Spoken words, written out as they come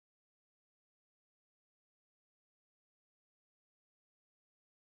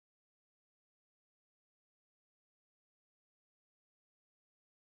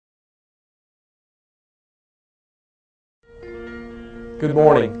Good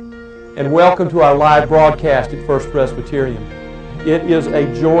morning, and welcome to our live broadcast at First Presbyterian. It is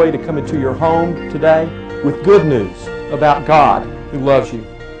a joy to come into your home today with good news about God who loves you.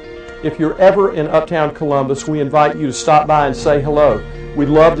 If you're ever in Uptown Columbus, we invite you to stop by and say hello. We'd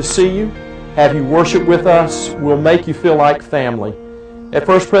love to see you, have you worship with us. We'll make you feel like family. At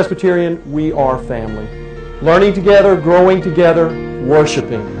First Presbyterian, we are family. Learning together, growing together,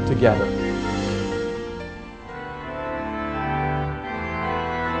 worshiping together.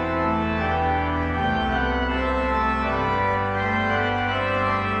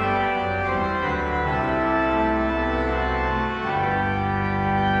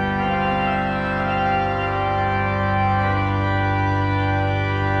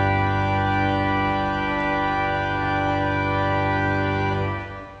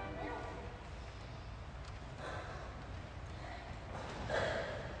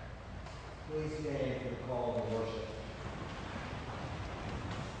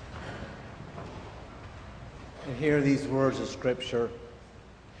 Hear these words of Scripture.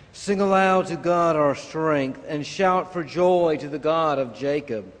 Sing aloud to God our strength, and shout for joy to the God of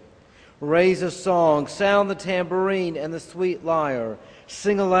Jacob. Raise a song, sound the tambourine and the sweet lyre.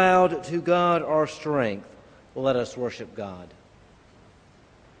 Sing aloud to God our strength. Let us worship God.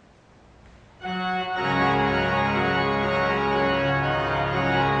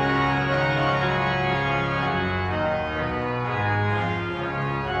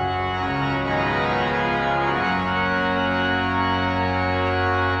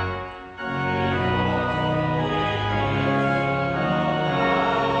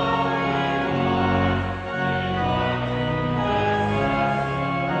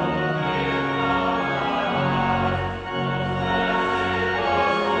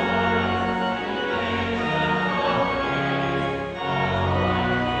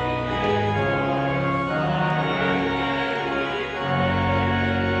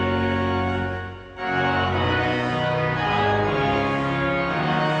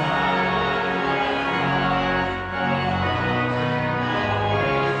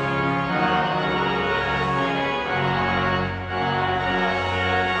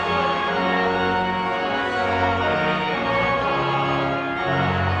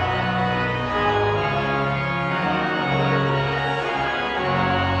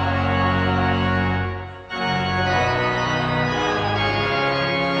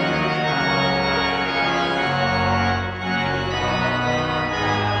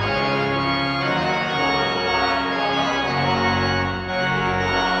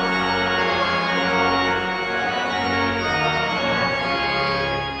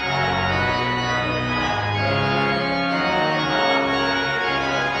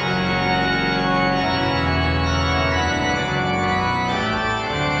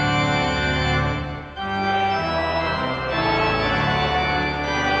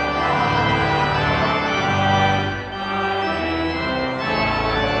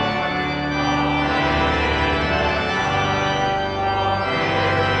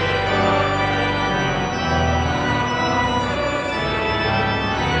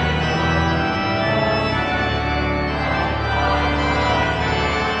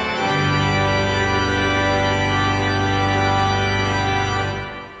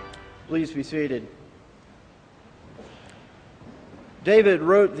 Please be seated. David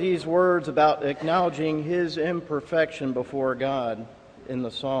wrote these words about acknowledging his imperfection before God in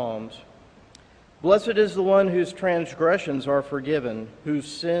the Psalms. Blessed is the one whose transgressions are forgiven, whose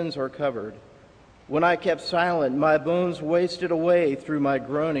sins are covered. When I kept silent, my bones wasted away through my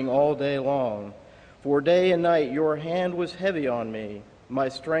groaning all day long. For day and night your hand was heavy on me. My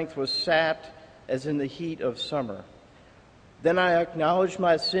strength was sapped as in the heat of summer. Then I acknowledged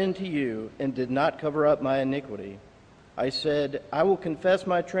my sin to you and did not cover up my iniquity. I said, I will confess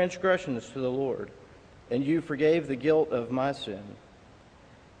my transgressions to the Lord, and you forgave the guilt of my sin.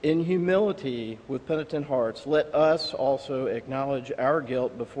 In humility with penitent hearts, let us also acknowledge our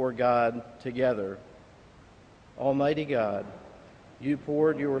guilt before God together. Almighty God, you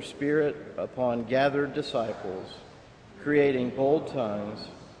poured your Spirit upon gathered disciples, creating bold tongues,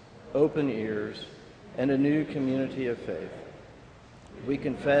 open ears, and a new community of faith. We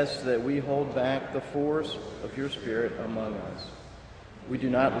confess that we hold back the force of your Spirit among us. We do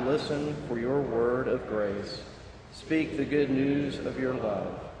not listen for your word of grace, speak the good news of your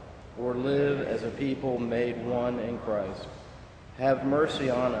love, or live as a people made one in Christ. Have mercy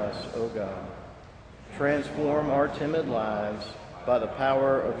on us, O God. Transform our timid lives by the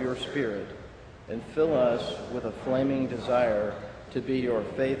power of your Spirit, and fill us with a flaming desire to be your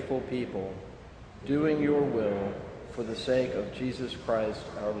faithful people, doing your will for the sake of Jesus Christ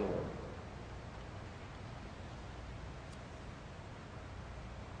our Lord.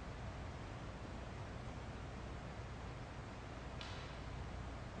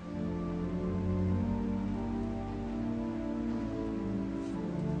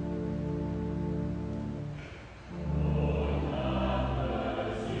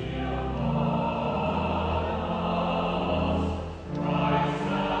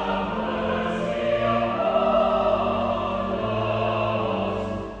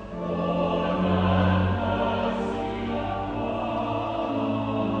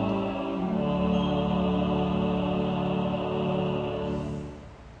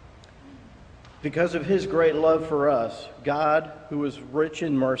 Because of his great love for us, God, who is rich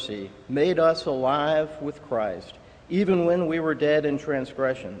in mercy, made us alive with Christ, even when we were dead in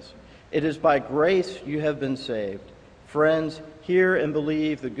transgressions. It is by grace you have been saved. Friends, hear and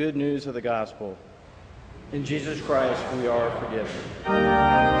believe the good news of the gospel. In Jesus Christ we are forgiven.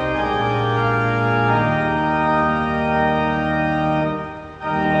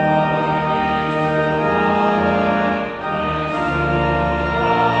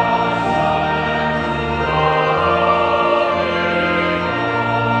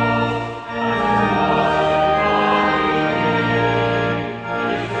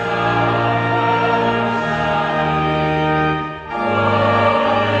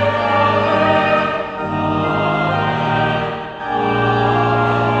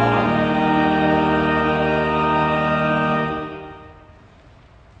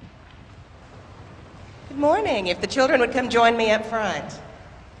 If the children would come join me up front.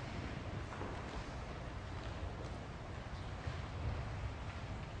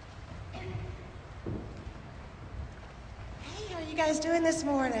 Hey, how are you guys doing this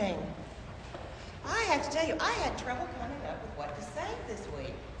morning? I have to tell you, I had trouble coming up with what to say this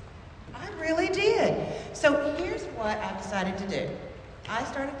week. I really did. So here's what I decided to do. I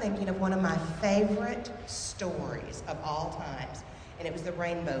started thinking of one of my favorite stories of all times, and it was the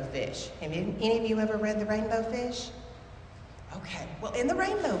rainbow fish. Have any of you ever read the rainbow fish? Okay, well, in the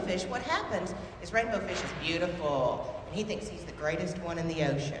rainbow fish, what happens is rainbow fish is beautiful, and he thinks he's the greatest one in the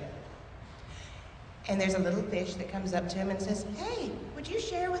ocean. And there's a little fish that comes up to him and says, "Hey, would you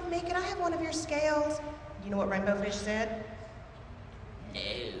share with me? Could I have one of your scales?" You know what rainbow fish said? No.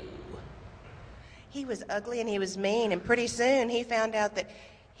 He was ugly and he was mean, and pretty soon he found out that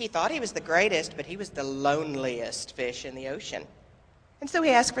he thought he was the greatest, but he was the loneliest fish in the ocean. And so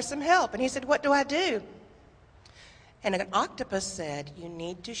he asked for some help, and he said, "What do I do?" And an octopus said, "You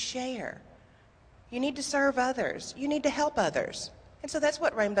need to share. You need to serve others. You need to help others." And so that's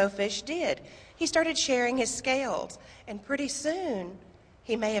what rainbow fish did. He started sharing his scales, and pretty soon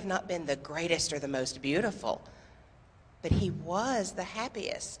he may have not been the greatest or the most beautiful, but he was the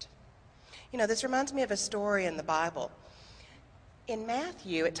happiest. You know, this reminds me of a story in the Bible. In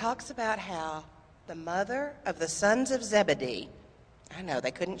Matthew, it talks about how the mother of the sons of Zebedee, I know,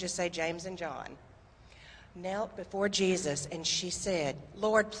 they couldn't just say James and John, knelt before Jesus and she said,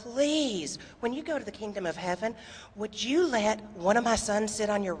 "Lord, please, when you go to the kingdom of heaven, would you let one of my sons sit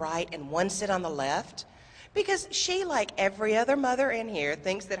on your right and one sit on the left?" Because she, like every other mother in here,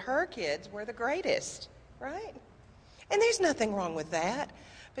 thinks that her kids were the greatest, right? And there's nothing wrong with that.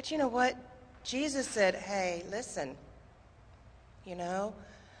 But you know what? Jesus said, "Hey, listen, you know,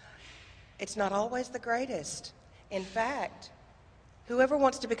 it's not always the greatest. In fact, whoever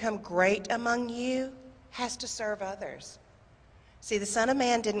wants to become great among you has to serve others." See, the Son of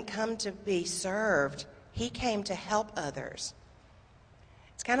Man didn't come to be served. He came to help others.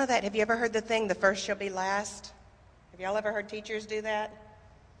 It's kind of that, have you ever heard the thing, the first shall be last? Have y'all ever heard teachers do that?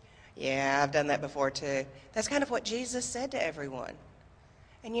 Yeah, I've done that before too. That's kind of what Jesus said to everyone.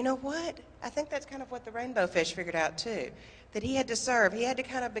 And you know what? I think that's kind of what the rainbow fish figured out too, that he had to serve. He had to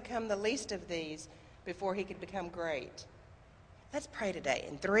kind of become the least of these before he could become great. Let's pray today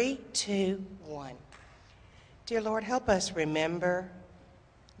in 3, 2, 1. Dear Lord, help us remember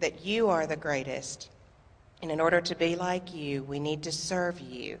that you are the greatest. And in order to be like you, we need to serve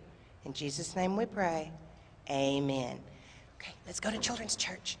you. In Jesus' name we pray. Amen. Okay, let's go to Children's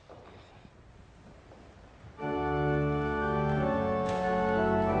Church.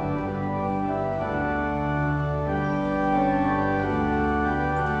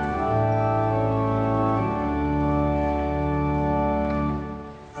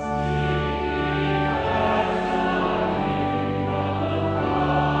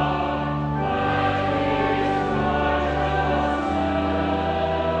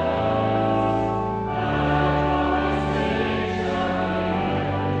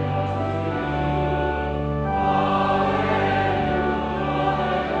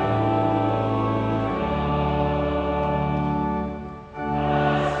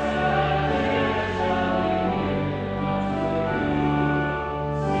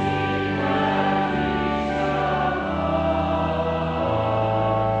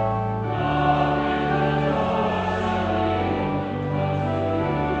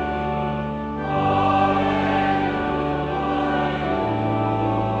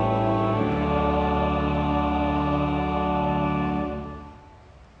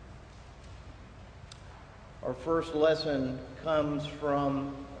 First lesson comes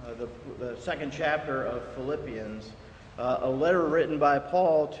from the second chapter of Philippians, a letter written by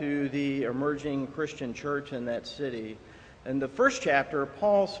Paul to the emerging Christian church in that city. In the first chapter,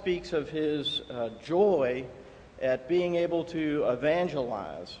 Paul speaks of his joy at being able to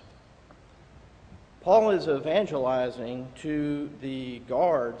evangelize. Paul is evangelizing to the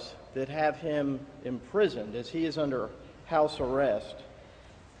guards that have him imprisoned as he is under house arrest.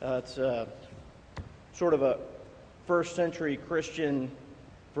 It's sort of a first century Christian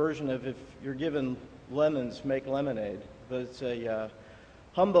version of if you're given lemons, make lemonade. But it's a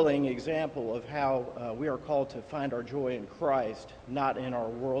humbling example of how we are called to find our joy in Christ, not in our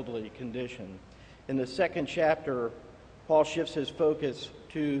worldly condition. In the second chapter, Paul shifts his focus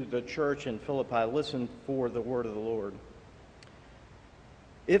to the church in Philippi. Listen for the word of the Lord.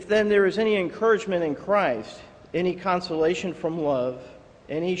 If then there is any encouragement in Christ, any consolation from love,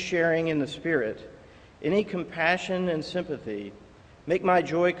 any sharing in the Spirit, any compassion and sympathy, make my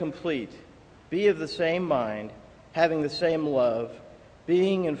joy complete. Be of the same mind, having the same love,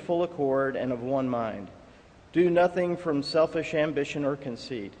 being in full accord and of one mind. Do nothing from selfish ambition or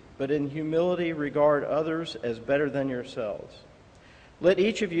conceit, but in humility regard others as better than yourselves. Let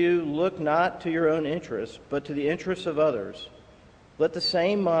each of you look not to your own interests, but to the interests of others. Let the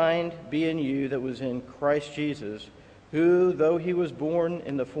same mind be in you that was in Christ Jesus, who, though he was born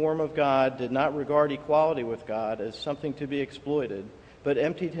in the form of God, did not regard equality with God as something to be exploited, but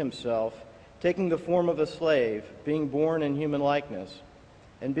emptied himself, taking the form of a slave, being born in human likeness.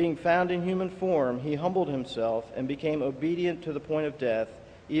 And being found in human form, he humbled himself and became obedient to the point of death,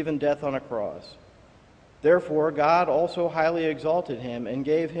 even death on a cross. Therefore, God also highly exalted him and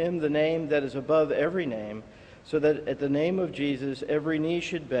gave him the name that is above every name, so that at the name of Jesus every knee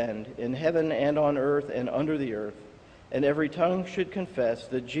should bend, in heaven and on earth and under the earth, and every tongue should confess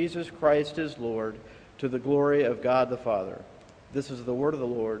that Jesus Christ is Lord, to the glory of God the Father. This is the word of the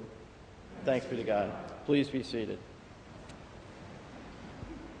Lord. Thanks be to God. Please be seated.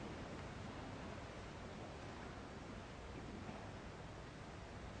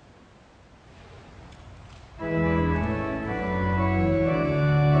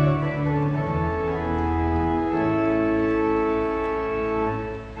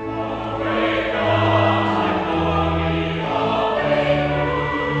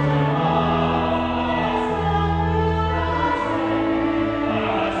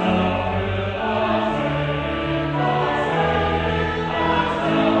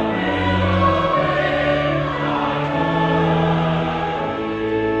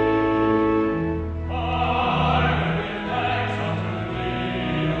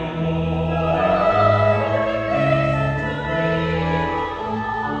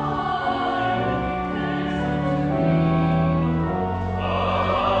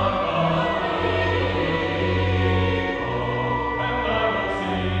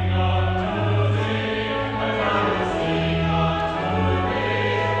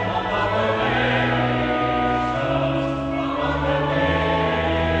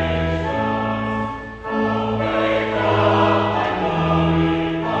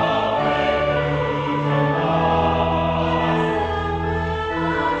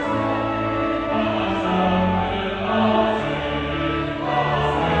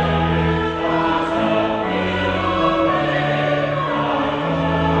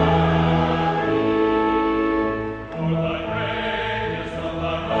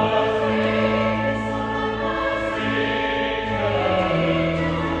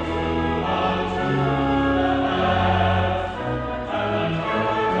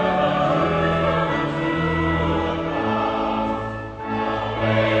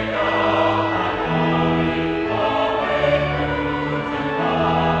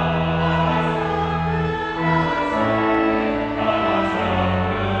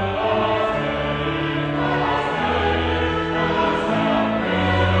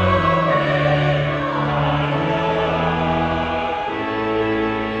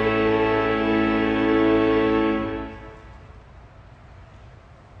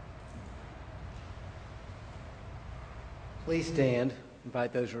 Please stand.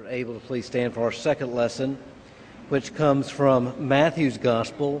 Invite those who are able to please stand for our second lesson, which comes from Matthew's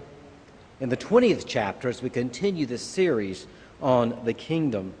Gospel in the 20th chapter as we continue this series on the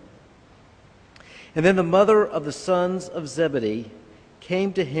kingdom. And then the mother of the sons of Zebedee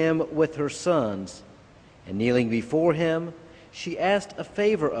came to him with her sons, and kneeling before him, she asked a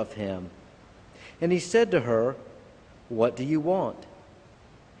favor of him. And he said to her, "What do you want?"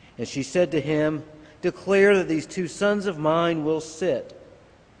 And she said to him, "Declare that these two sons of mine will sit,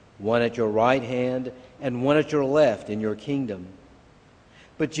 one at your right hand and one at your left in your kingdom."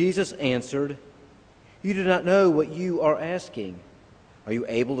 But Jesus answered, "You do not know what you are asking. Are you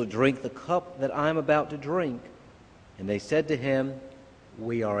able to drink the cup that I am about to drink?" And they said to him,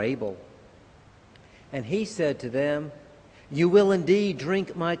 "We are able." And he said to them, You will indeed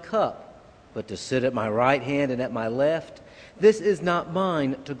drink my cup, but to sit at my right hand and at my left, this is not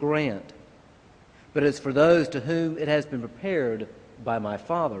mine to grant, but is for those to whom it has been prepared by my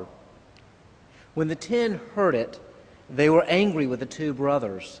Father." When the 10 heard it, they were angry with the 2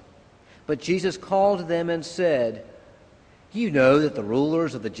 brothers. But Jesus called them and said, "You know that the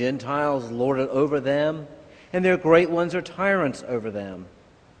rulers of the Gentiles lord it over them, and their great ones are tyrants over them.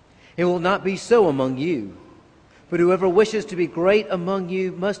 It will not be so among you. But whoever wishes to be great among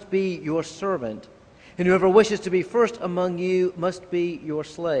you must be your servant, and whoever wishes to be first among you must be your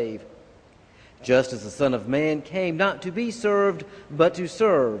slave. Just as the Son of Man came not to be served, but to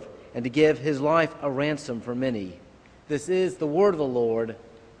serve, and to give his life a ransom for many." This is the word of the Lord.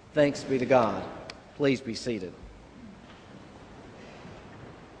 Thanks be to God. Please be seated.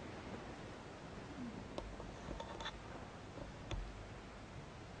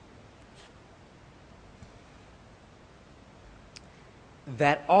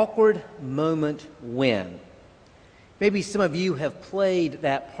 That awkward moment when. Maybe some of you have played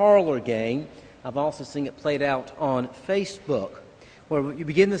that parlor game. I've also seen it played out on Facebook, where you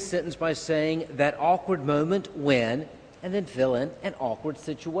begin the sentence by saying, "that awkward moment when," and then fill in an awkward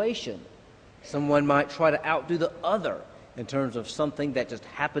situation. Someone might try to outdo the other in terms of something that just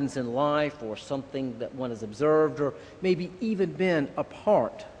happens in life, or something that one has observed, or maybe even been a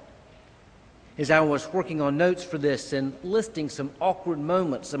part. As I was working on notes for this and listing some awkward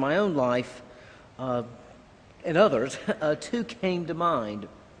moments in my own life and others, 2 came to mind.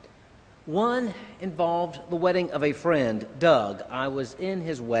 One involved the wedding of a friend, Doug. I was in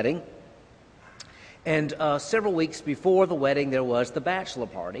his wedding, and several weeks before the wedding there was the bachelor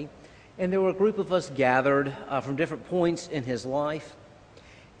party, and there were a group of us gathered from different points in his life,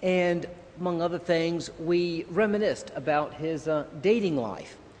 and among other things, we reminisced about his dating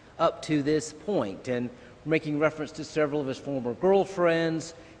life up to this point, and making reference to several of his former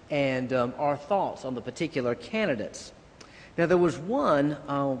girlfriends and our thoughts on the particular candidates. Now, there was one,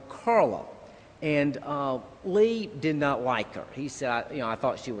 Carla, and Lee did not like her. He said, I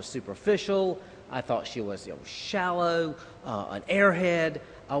thought she was superficial. I thought she was shallow, an airhead.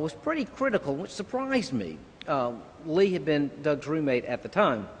 I was pretty critical, which surprised me. Lee had been Doug's roommate at the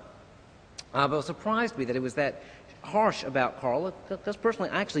time. But it surprised me that it was that harsh about Carla, because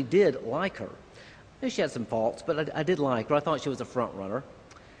personally I actually did like her. She had some faults, but I did like her. I thought she was a front runner.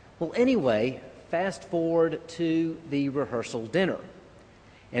 Well, anyway, fast forward to the rehearsal dinner,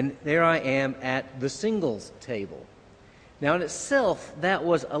 and there I am at the singles table. Now, in itself, that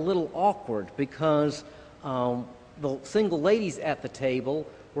was a little awkward because the single ladies at the table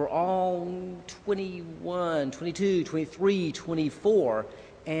were all 21, 22, 23, 24,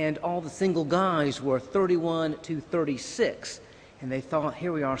 and all the single guys were 31 to 36. And they thought,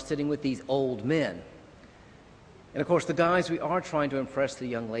 here we are sitting with these old men. And of course, the guys, we are trying to impress the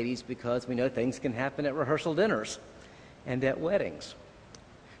young ladies because we know things can happen at rehearsal dinners and at weddings.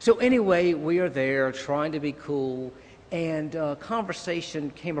 So anyway, we are there trying to be cool, and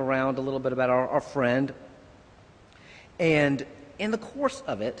conversation came around a little bit about our friend. And in the course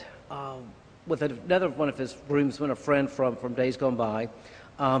of it, with another one of his groomsmen, a friend from days gone by,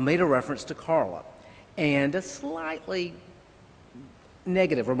 made a reference to Carla, and a slightly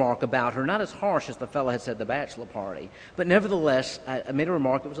negative remark about her, not as harsh as the fellow had said at the bachelor party, but nevertheless, I made a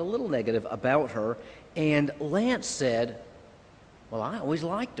remark that was a little negative about her, and Lance said, well, I always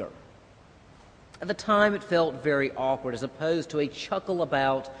liked her. At the time, it felt very awkward, as opposed to a chuckle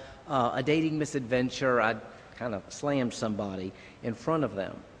about a dating misadventure. I'd kind of slammed somebody in front of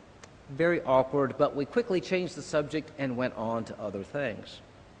them. Very awkward, but we quickly changed the subject and went on to other things.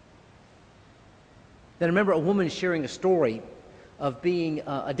 Then I remember a woman sharing a story of being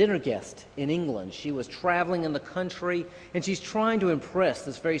a dinner guest in England. She was traveling in the country, and she's trying to impress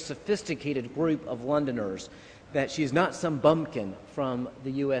this very sophisticated group of Londoners that she is not some bumpkin from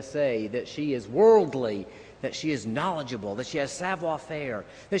the USA, that she is worldly, that she is knowledgeable, that she has savoir-faire,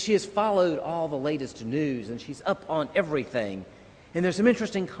 that she has followed all the latest news, and she's up on everything. And there's some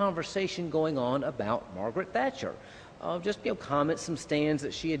interesting conversation going on about Margaret Thatcher. Comments, some stands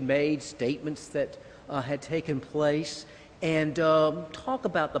that she had made, statements that had taken place, and talk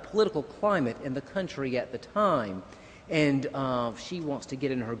about the political climate in the country at the time. And she wants to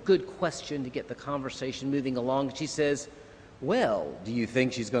get in her good question to get the conversation moving along. She says, well, do you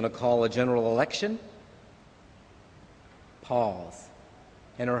think she's going to call a general election? Pause.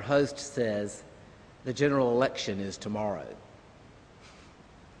 And her host says, the general election is tomorrow.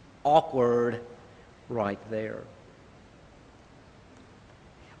 Awkward right there.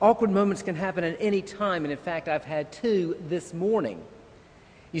 Awkward moments can happen at any time, and in fact, I've had two this morning.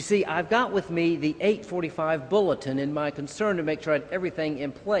 You see, I've got with me the 8:45 bulletin in my concern to make sure I had everything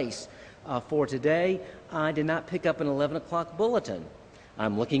in place for today. I did not pick up an 11 o'clock bulletin.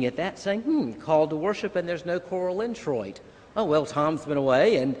 I'm looking at that saying, call to worship, and there's no choral introit. Oh, well, Tom's been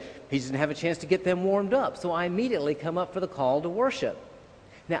away, and he didn't have a chance to get them warmed up. So I immediately come up for the call to worship.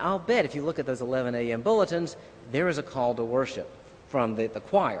 Now, I'll bet if you look at those 11 a.m. bulletins, there is a call to worship from the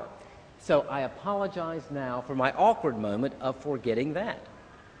choir. So I apologize now for my awkward moment of forgetting that.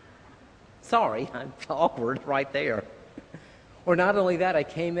 Sorry, I'm awkward right there. Or not only that, I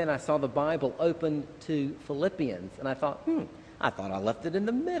came in, I saw the Bible open to Philippians, and I thought I left it in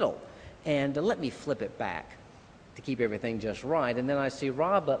the middle. And let me flip it back to keep everything just right. And then I see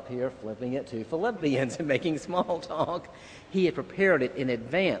Rob up here flipping it to Philippians and making small talk. He had prepared it in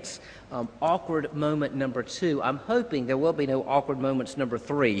advance. Awkward moment number 2. I'm hoping there will be no awkward moments number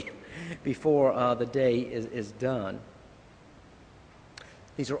 3 before the day is done.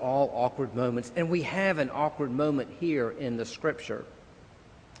 These are all awkward moments, and we have an awkward moment here in the Scripture.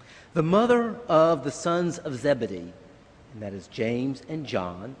 The mother of the sons of Zebedee, and that is James and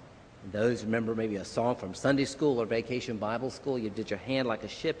John. And those remember maybe a song from Sunday school or Vacation Bible School. You did your hand like a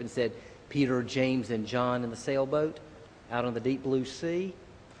ship and said, Peter, James, and John in the sailboat out on the deep blue sea.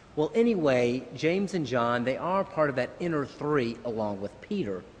 Well, anyway, James and John, they are part of that inner 3 along with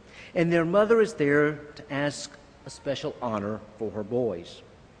Peter. And their mother is there to ask a special honor for her boys.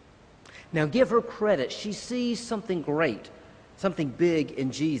 Now, give her credit. She sees something great, something big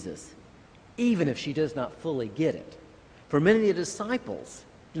in Jesus, even if she does not fully get it. For many of the disciples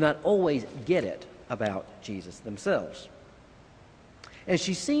do not always get it about Jesus themselves. And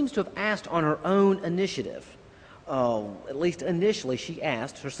she seems to have asked on her own initiative. At least initially she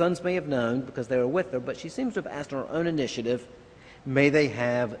asked. Her sons may have known because they were with her, but she seems to have asked on her own initiative, may they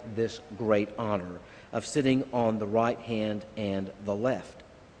have this great honor of sitting on the right hand and the left.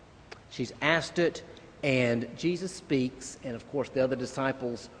 She's asked it, and Jesus speaks, and of course the other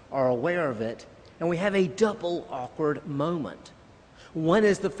disciples are aware of it, and we have a double awkward moment. One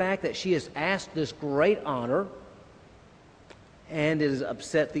is the fact that she has asked this great honor, and it has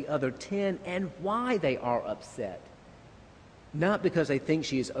upset the other 10, and why they are upset. Not because they think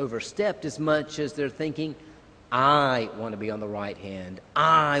she has overstepped as much as they're thinking, I want to be on the right hand,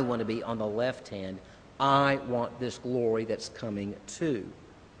 I want to be on the left hand, I want this glory that's coming too.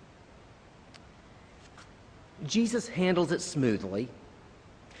 Jesus handles it smoothly,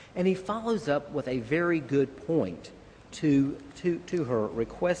 and he follows up with a very good point to her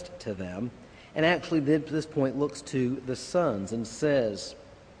request to them. And actually, this point looks to the sons and says,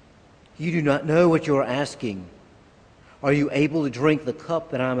 you do not know what you are asking. Are you able to drink the cup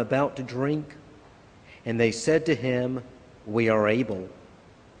that I am about to drink? And they said to him, we are able.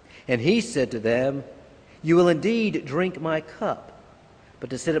 And he said to them, you will indeed drink my cup, but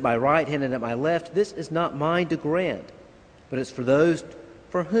to sit at my right hand and at my left, this is not mine to grant, but it's for those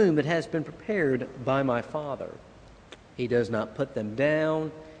for whom it has been prepared by my Father. He does not put them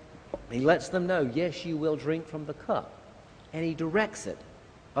down. He lets them know, yes, you will drink from the cup. And he directs it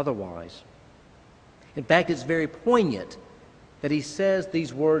otherwise. In fact, it's very poignant that he says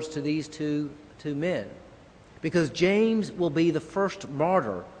these words to these two men, because James will be the first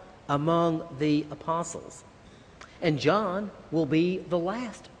martyr among the apostles, and John will be the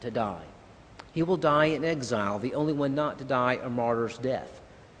last to die. He will die in exile, the only one not to die a martyr's death.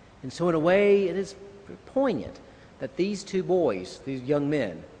 And so in a way, it is poignant that these two boys, these young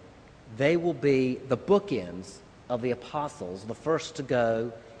men, they will be the bookends of the apostles, the first to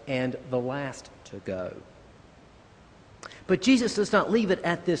go and the last to go. But Jesus does not leave it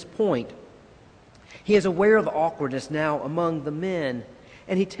at this point. He is aware of the awkwardness now among the men,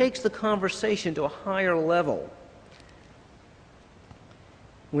 and he takes the conversation to a higher level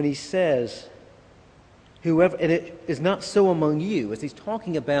when he says, whoever, and it is not so among you, as he's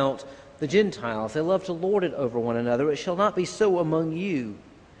talking about the Gentiles, they love to lord it over one another. It shall not be so among you.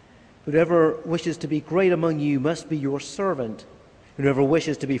 Whoever wishes to be great among you must be your servant. Whoever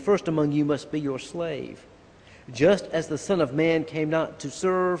wishes to be first among you must be your slave. Just as the Son of Man came not to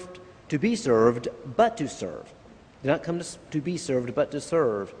be served, but to serve. Did not come to be served, but to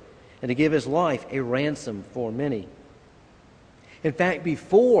serve, and to give his life a ransom for many. In fact,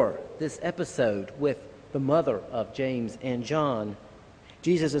 before this episode with the mother of James and John,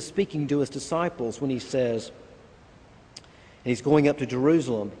 Jesus is speaking to his disciples when he says, and he's going up to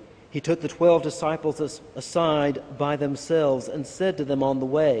Jerusalem, he took the 12 disciples aside by themselves and said to them on the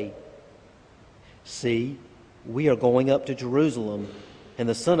way, see, we are going up to Jerusalem, and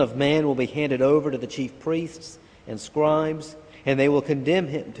the Son of Man will be handed over to the chief priests and scribes, and they will condemn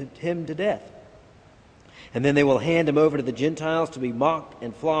him to death, And then they will hand him over to the Gentiles to be mocked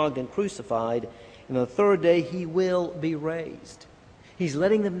and flogged and crucified. And on the third day he will be raised. He's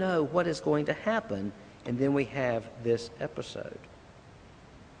letting them know what is going to happen. And then we have this episode.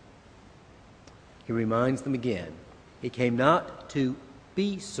 He reminds them again. He came not to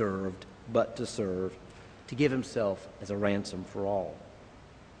be served, but to serve, to give himself as a ransom for all.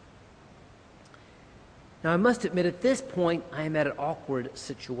 Now, I must admit, at this point, I am at an awkward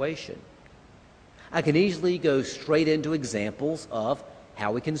situation. I can easily go straight into examples of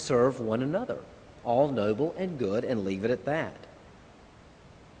how we can serve one another, all noble and good, and leave it at that.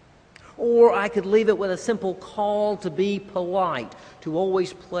 Or I could leave it with a simple call to be polite, to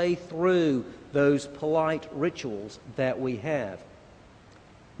always play through those polite rituals that we have.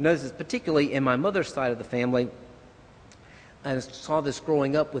 Notice, particularly in my mother's side of the family, I saw this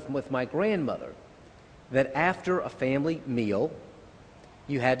growing up with my grandmother, that after a family meal,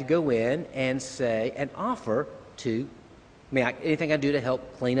 you had to go in and say and offer to, anything I do to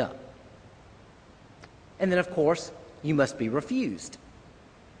help clean up. And then, of course, you must be refused.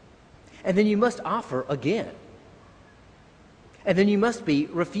 And then you must offer again. And then you must be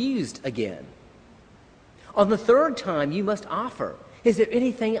refused again. On the third time, you must offer. Is there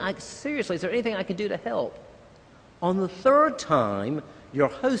anything I can do to help? On the third time, your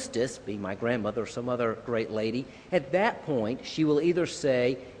hostess, being my grandmother or some other great lady, at that point, she will either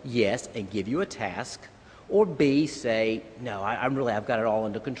say yes and give you a task, or B, say, no, I've got it all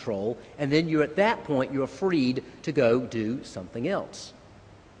under control. And then at that point, you're freed to go do something else.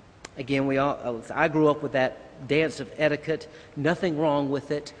 Again, I grew up with that dance of etiquette, nothing wrong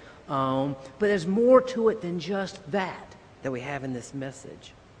with it. But there's more to it than just that we have in this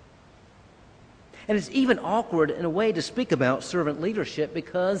message. And it's even awkward in a way to speak about servant leadership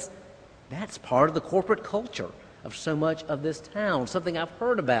because that's part of the corporate culture of so much of this town, something I've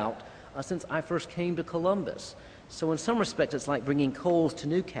heard about since I first came to Columbus. So in some respects, it's like bringing coals to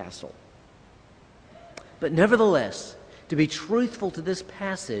Newcastle. But nevertheless, to be truthful to this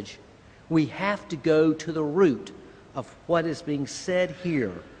passage, we have to go to the root of what is being said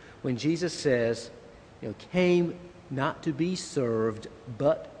here when Jesus says, came not to be served,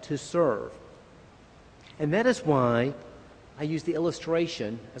 but to serve. And that is why I use the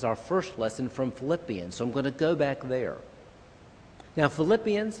illustration as our first lesson from Philippians. So I'm going to go back there. Now,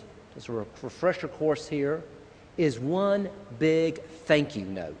 Philippians, just a refresher course here, is one big thank you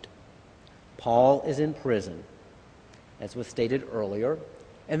note. Paul is in prison, as was stated earlier,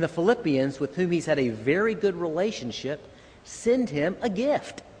 and the Philippians, with whom he's had a very good relationship, send him a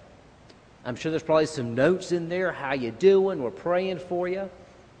gift. I'm sure there's probably some notes in there. How you doing? We're praying for you.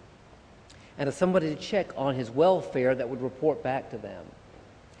 And as somebody to check on his welfare that would report back to them.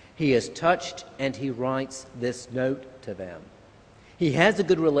 He is touched and he writes this note to them. He has a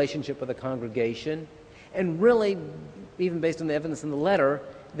good relationship with the congregation, and really, even based on the evidence in the letter,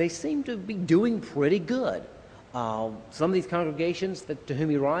 they seem to be doing pretty good. Some of these congregations to whom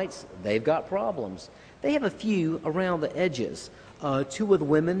he writes, they've got problems. They have a few around the edges. Two of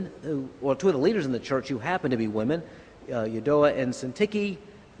the leaders in the church who happen to be women, Euodia and Syntyche,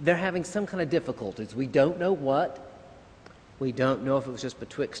 they're having some kind of difficulties. We don't know what. We don't know if it was just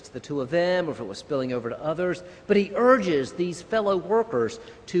betwixt the two of them or if it was spilling over to others. But he urges these fellow workers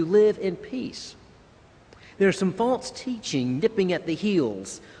to live in peace. There's some false teaching nipping at the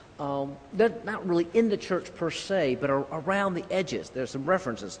heels. They're not really in the church per se, but around the edges. There's some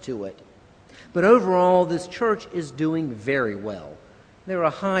references to it. But overall, this church is doing very well. They're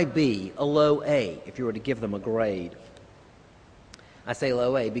a high B, a low A, if you were to give them a grade. I say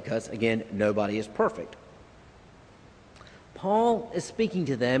low A because, again, nobody is perfect. Paul is speaking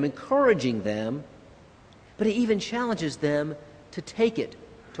to them, encouraging them, but he even challenges them to take it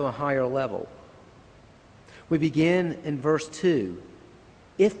to a higher level. We begin in verse 2.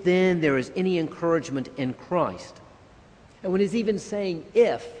 If then there is any encouragement in Christ. And when he's even saying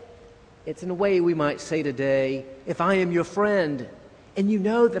if, it's in a way we might say today, if I am your friend, and you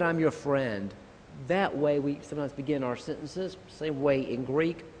know that I'm your friend. That way we sometimes begin our sentences, same way in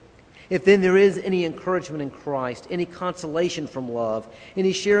Greek. If then there is any encouragement in Christ, any consolation from love,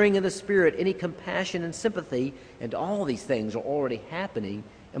 any sharing of the Spirit, any compassion and sympathy, and all these things are already happening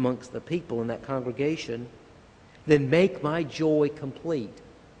amongst the people in that congregation, then make my joy complete.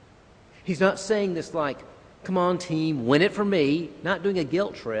 He's not saying this like, come on team, win it for me, not doing a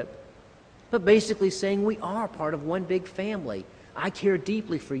guilt trip, but basically saying we are part of one big family. I care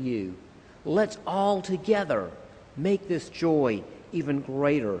deeply for you. Let's all together make this joy even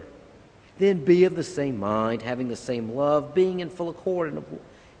greater. Then be of the same mind, having the same love, being in full accord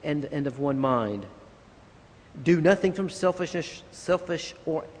and of one mind. Do nothing from selfish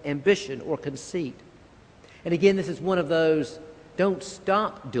or ambition or conceit, And again, this is one of those, don't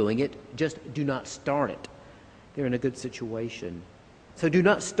stop doing it, just do not start it. They're in a good situation. So do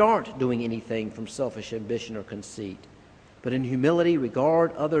not start doing anything from selfish ambition or conceit, but in humility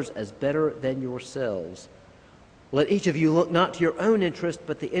regard others as better than yourselves. Let each of you look not to your own interest,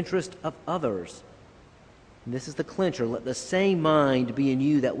 but the interest of others. And this is the clincher. Let the same mind be in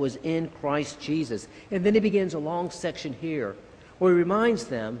you that was in Christ Jesus. And then he begins a long section here where he reminds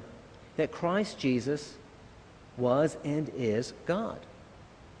them that Christ Jesus was and is God.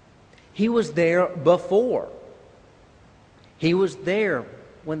 He was there before. He was there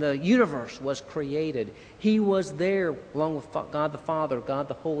when the universe was created. He was there along with God the Father, God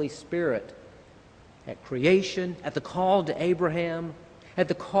the Holy Spirit, at creation, at the call to Abraham, at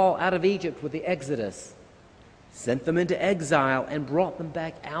the call out of Egypt with the Exodus, sent them into exile and brought them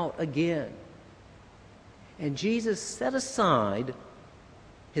back out again. And Jesus set aside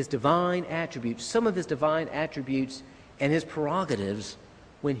his divine attributes, some of his divine attributes and his prerogatives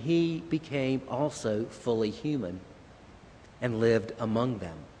when he became also fully human and lived among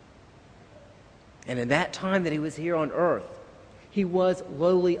them. And in that time that he was here on earth, he was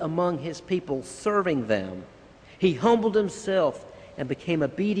lowly among his people, serving them. He humbled himself and became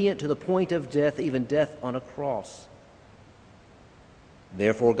obedient to the point of death, even death on a cross.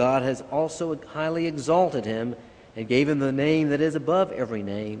 Therefore God has also highly exalted him and gave him the name that is above every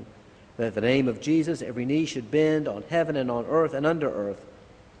name, that at the name of Jesus every knee should bend on heaven and on earth and under earth,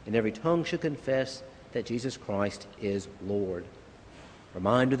 and every tongue should confess that Jesus Christ is Lord.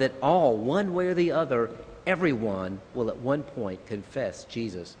 Reminder that all, one way or the other, everyone will at one point confess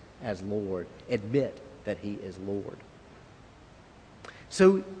Jesus as Lord, admit that he is Lord.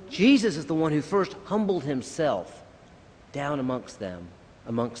 So Jesus is the one who first humbled himself down amongst them,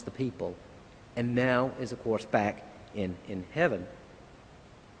 amongst the people, and now is, of course, back in heaven.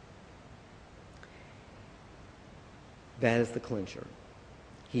 That is the clincher.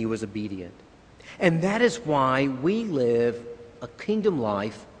 He was obedient. And that is why we live a kingdom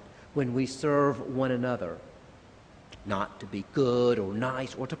life when we serve one another. Not to be good or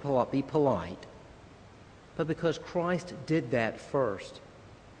nice or to be polite, but because Christ did that first.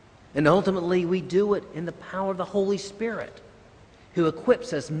 And ultimately we do it in the power of the Holy Spirit, who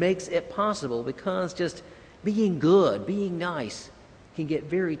equips us, makes it possible, because just being good, being nice, can get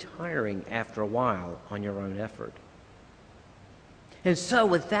very tiring after a while on your own effort. And so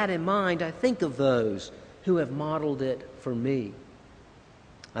with that in mind, I think of those who have modeled it for me.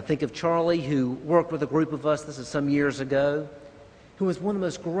 I think of Charlie, who worked with a group of us, this is some years ago, who was one of the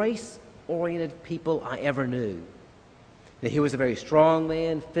most grace-oriented people I ever knew. Now, he was a very strong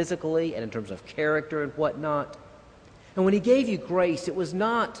man physically and in terms of character and whatnot. And when he gave you grace, it was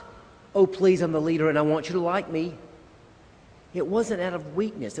not, oh, please, I'm the leader and I want you to like me. It wasn't out of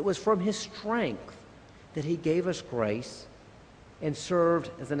weakness. It was from his strength that he gave us grace and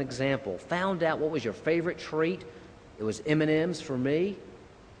served as an example. Found out what was your favorite treat. It was M&Ms for me.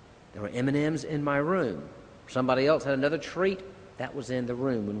 There were M&Ms in my room. Somebody else had another treat. That was in the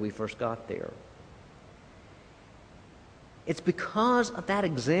room when we first got there. It's because of that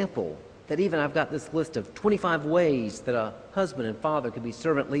example that even I've got this list of 25 ways that a husband and father can be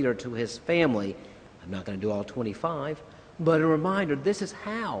servant leader to his family. I'm not going to do all 25, but a reminder, this is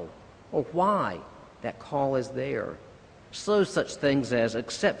how or why that call is there. So such things as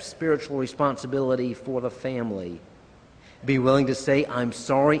accept spiritual responsibility for the family. Be willing to say, I'm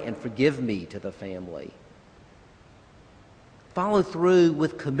sorry and forgive me to the family. Follow through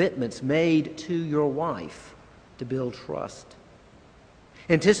with commitments made to your wife to build trust.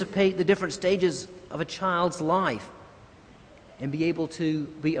 Anticipate the different stages of a child's life and be able to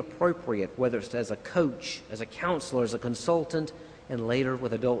be appropriate, whether it's as a coach, as a counselor, as a consultant, and later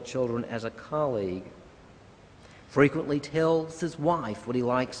with adult children as a colleague. Frequently tells his wife what he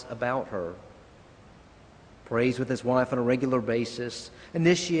likes about her. Prays with his wife on a regular basis.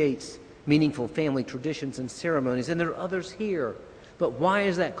 Initiates meaningful family traditions and ceremonies. And there are others here. But why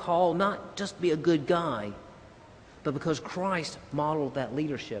is that call? Not just be a good guy, but because Christ modeled that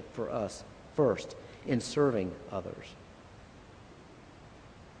leadership for us first in serving others.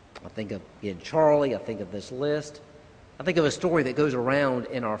 I think of Charlie. I think of this list. I think of a story that goes around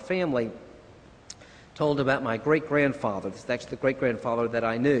in our family told about my great-grandfather. This is actually the great-grandfather that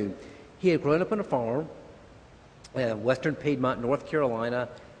I knew. He had grown up on a farm, western Piedmont, North Carolina,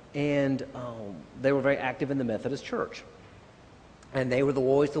 and they were very active in the Methodist Church. And they were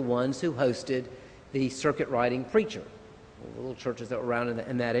always the ones who hosted the circuit-riding preacher, the little churches that were around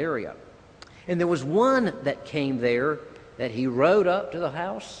in that area. And there was one that came there that he rode up to the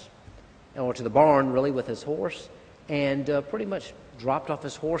house, or to the barn, really, with his horse, and pretty much dropped off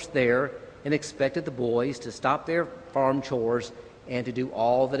his horse there and expected the boys to stop their farm chores and to do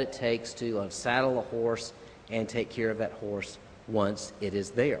all that it takes to saddle a horse and take care of that horse once it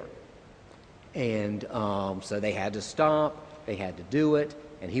is there. And so they had to stop, they had to do it,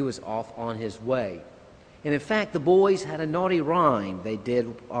 and he was off on his way. And in fact, the boys had a naughty rhyme they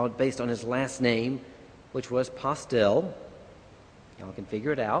did based on his last name, which was Pastel. Y'all can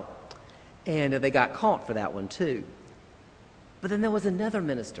figure it out. And they got caught for that one too. But then there was another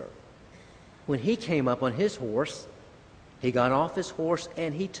minister. When he came up on his horse, he got off his horse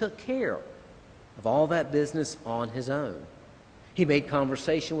and he took care of all that business on his own. He made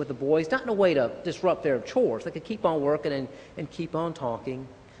conversation with the boys, not in a way to disrupt their chores. They could keep on working and keep on talking.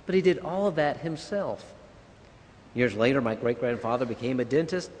 But he did all of that himself. Years later, my great-grandfather became a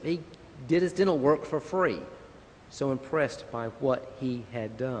dentist. He did his dental work for free. So impressed by what he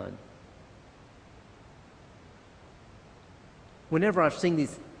had done. Whenever I've seen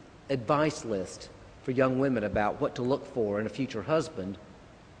these advice lists for young women about what to look for in a future husband,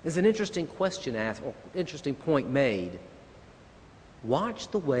 there's an interesting question asked, or interesting point made. Watch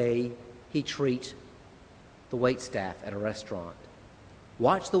the way he treats the waitstaff at a restaurant.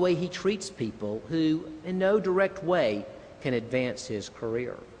 Watch the way he treats people who, in no direct way, can advance his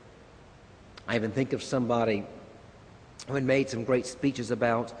career. I even think of somebody who had made some great speeches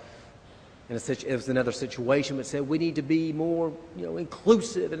about, it was another situation, but said we need to be more,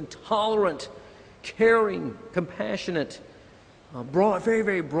 inclusive and tolerant, caring, compassionate, very,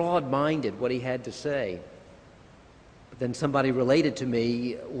 very broad-minded, what he had to say. But then somebody related to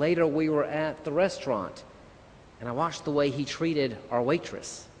me, later we were at the restaurant, and I watched the way he treated our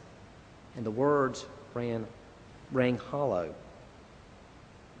waitress, and the words rang hollow.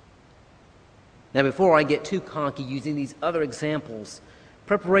 Now, before I get too cocky using these other examples,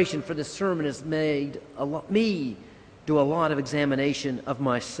 preparation for this sermon has made me do a lot of examination of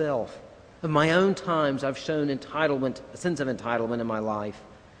myself. Of my own times I've shown a sense of entitlement in my life.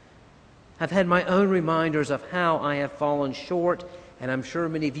 I've had my own reminders of how I have fallen short, and I'm sure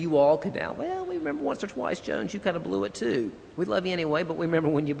many of you all could now, we remember once or twice, Jones, you kind of blew it too. We love you anyway, but we remember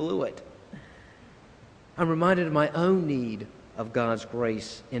when you blew it. I'm reminded of my own need of God's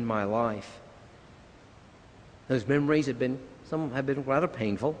grace in my life. Those memories some have been rather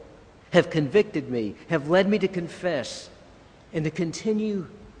painful, have convicted me, have led me to confess and to continue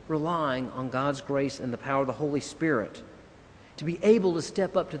relying on God's grace and the power of the Holy Spirit to be able to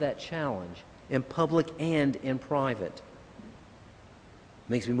step up to that challenge in public and in private. It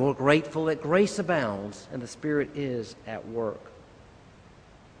makes me more grateful that grace abounds and the Spirit is at work.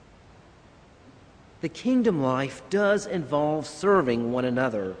 The kingdom life does involve serving one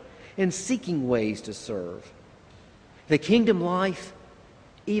another and seeking ways to serve. The kingdom life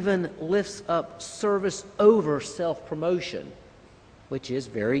even lifts up service over self-promotion, which is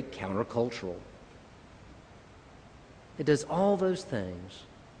very countercultural. It does all those things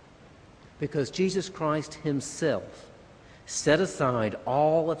because Jesus Christ himself set aside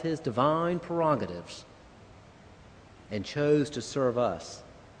all of his divine prerogatives and chose to serve us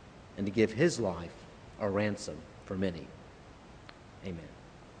and to give his life a ransom for many. Amen.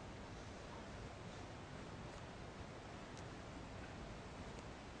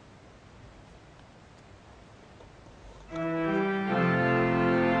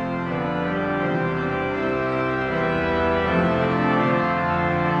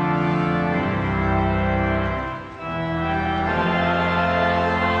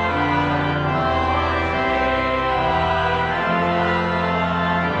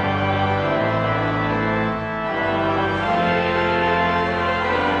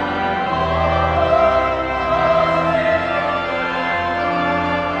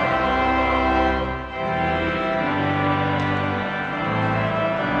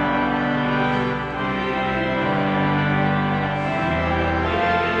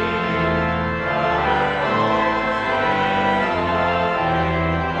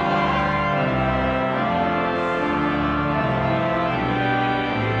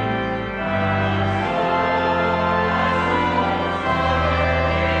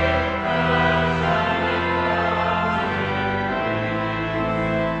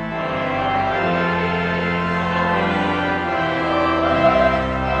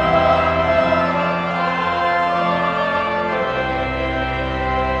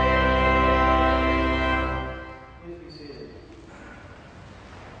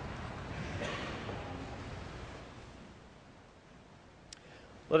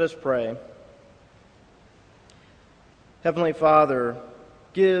 Let us pray. Heavenly Father,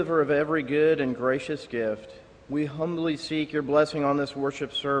 giver of every good and gracious gift, we humbly seek your blessing on this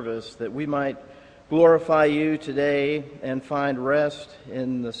worship service that we might glorify you today and find rest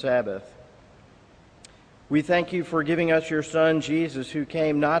in the Sabbath. We thank you for giving us your Son, Jesus, who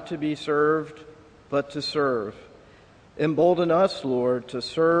came not to be served, but to serve. Embolden us, Lord, to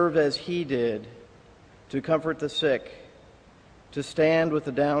serve as he did, to comfort the sick, to stand with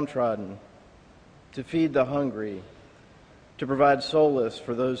the downtrodden, to feed the hungry, to provide solace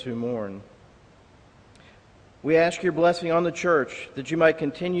for those who mourn. We ask your blessing on the church, that you might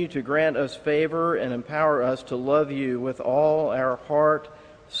continue to grant us favor and empower us to love you with all our heart,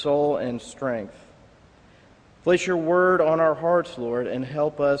 soul, and strength. Place your word on our hearts, Lord, and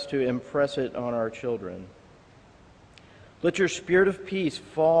help us to impress it on our children. Let your spirit of peace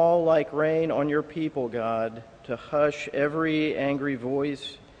fall like rain on your people, God, to hush every angry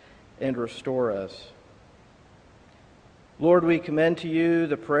voice and restore us. Lord, we commend to you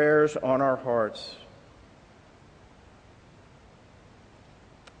the prayers on our hearts.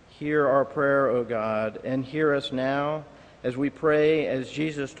 Hear our prayer, O God, and hear us now as we pray as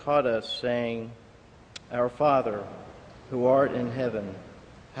Jesus taught us, saying, Our Father, who art in heaven,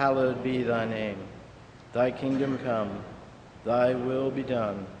 hallowed be thy name. Thy kingdom come, thy will be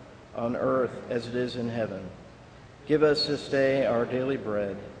done, on earth as it is in heaven. Give us this day our daily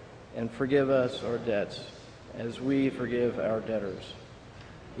bread, and forgive us our debts, as we forgive our debtors.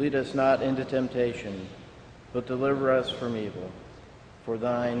 Lead us not into temptation, but deliver us from evil. For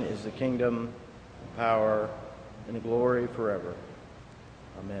thine is the kingdom, the power, and the glory forever.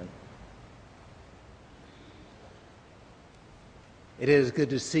 Amen. It is good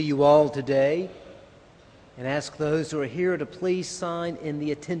to see you all today, and ask those who are here to please sign in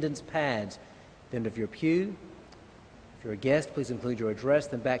the attendance pads at the end of your pew. If you're a guest, please include your address,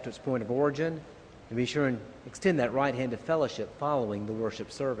 then back to its point of origin, and be sure and extend that right hand to fellowship following the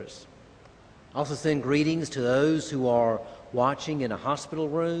worship service. Also send greetings to those who are watching in a hospital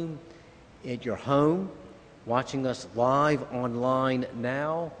room, at your home, watching us live online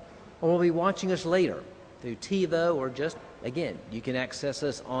now, or will be watching us later through TiVo, or just, again, you can access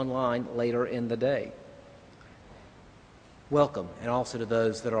us online later in the day. Welcome, and also to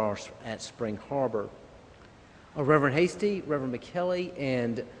those that are at Spring Harbor. Reverend Hasty, Reverend McKelly,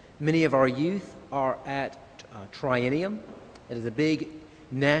 and many of our youth are at Triennium. It is a big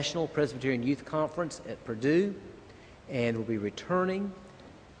National Presbyterian Youth Conference at Purdue, and we'll be returning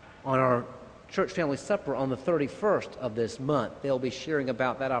on our Church Family Supper on the 31st of this month. They'll be sharing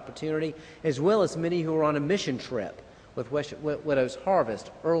about that opportunity, as well as many who are on a mission trip with Widow's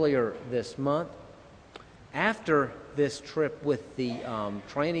Harvest earlier this month. After this trip with the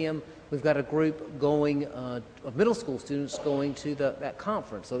Triennium, we've got a group going of middle school students going to that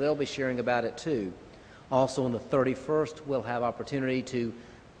conference, so they'll be sharing about it too. Also on the 31st, we'll have opportunity to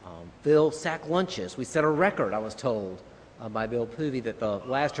fill sack lunches. We set a record, I was told, by Bill Poovey, that the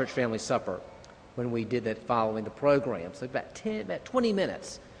last Church Family Supper, when we did that following the program. So about 20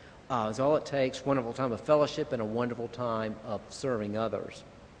 minutes is all it takes. Wonderful time of fellowship and a wonderful time of serving others.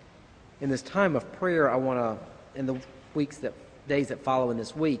 In this time of prayer, I want to, in the days that follow in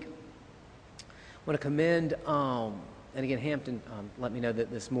this week, I want to commend, and again, Hampton let me know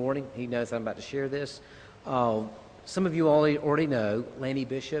that this morning. He knows I'm about to share this. Some of you already know Lanny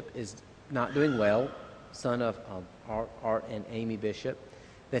Bishop is not doing well, son of Art and Amy Bishop,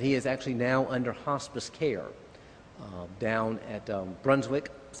 that he is actually now under hospice care down at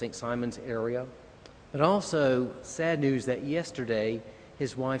Brunswick, St. Simon's area. But also, sad news that yesterday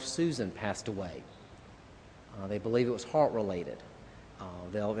his wife Susan passed away. They believe it was heart-related.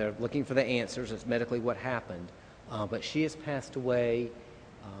 They're looking for the answers. It's medically what happened. But she has passed away.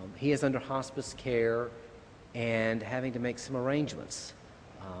 He is under hospice care and having to make some arrangements.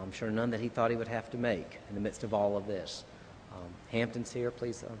 I'm sure none that he thought he would have to make in the midst of all of this. Hampton's here.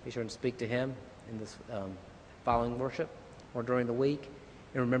 Please be sure and speak to him in this following worship or during the week.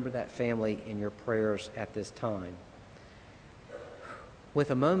 And remember that family in your prayers at this time.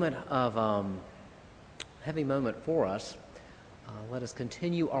 With a moment of heavy moment for us, let us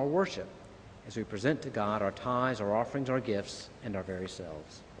continue our worship as we present to God our tithes, our offerings, our gifts, and our very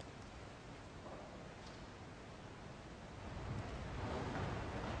selves.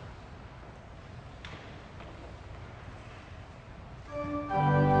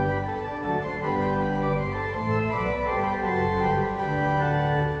 Rejoice,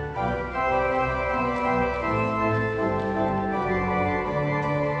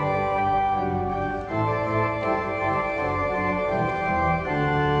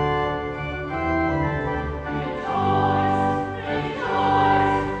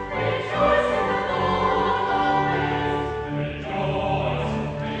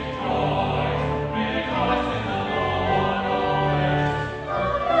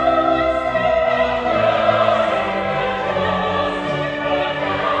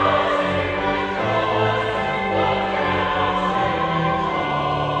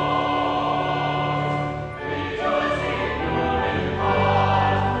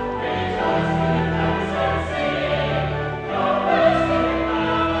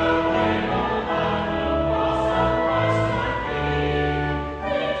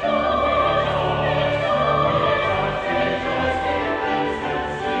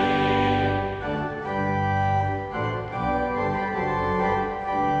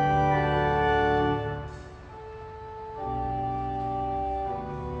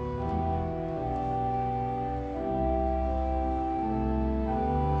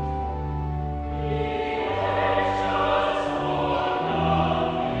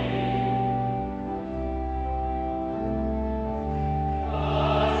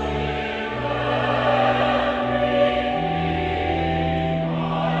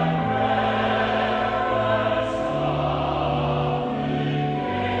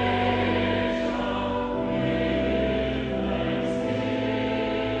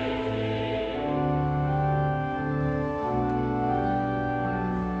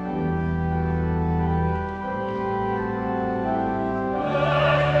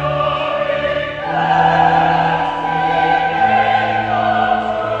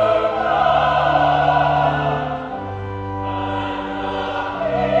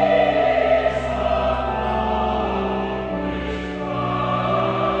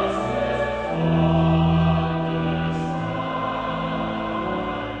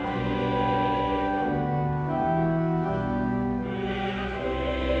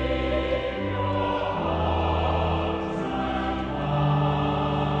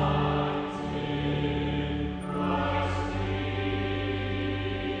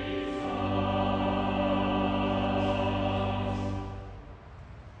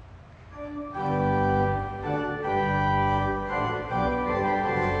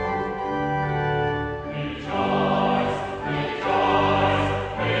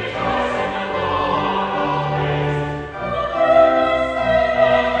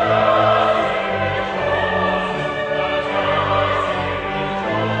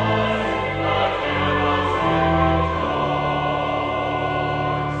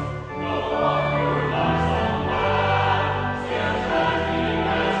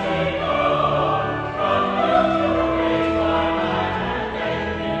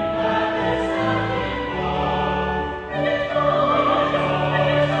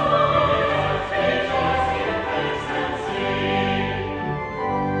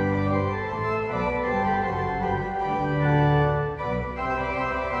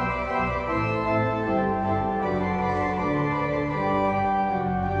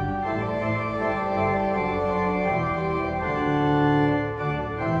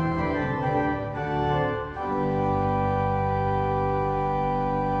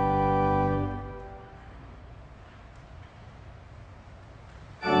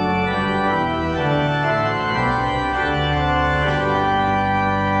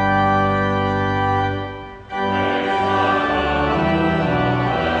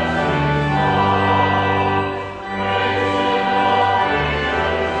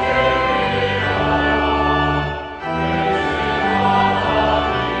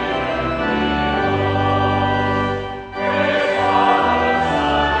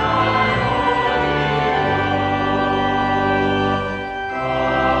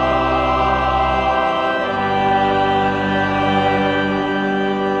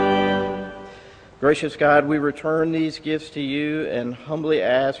 Gracious God, we return these gifts to you and humbly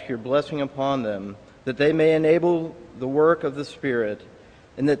ask your blessing upon them, that they may enable the work of the Spirit,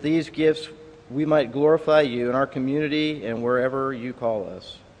 and that these gifts we might glorify you in our community and wherever you call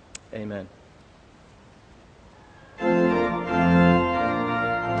us. Amen.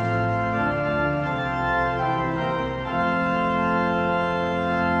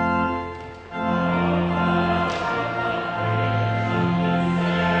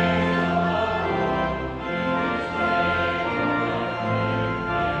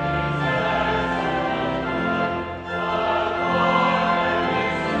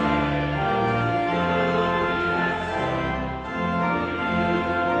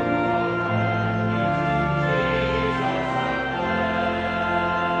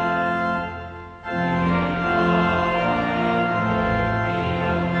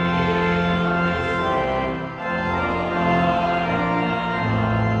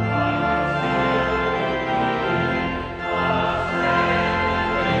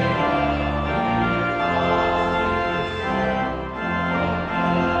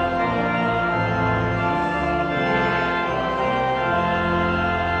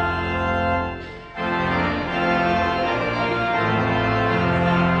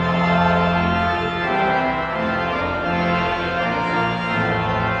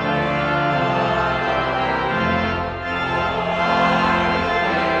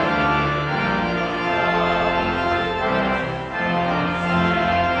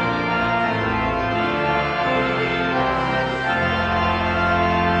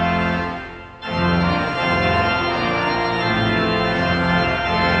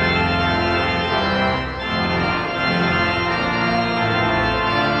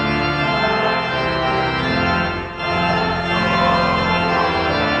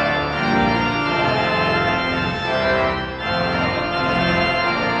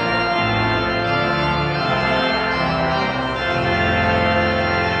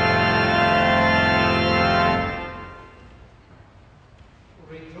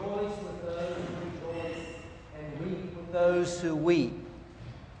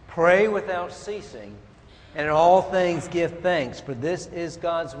 Pray without ceasing, and in all things give thanks, for this is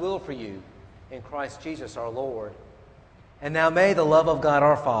God's will for you in Christ Jesus our Lord. And now may the love of God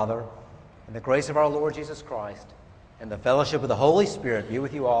our Father, and the grace of our Lord Jesus Christ, and the fellowship of the Holy Spirit be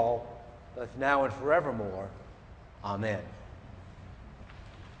with you all, both now and forevermore. Amen.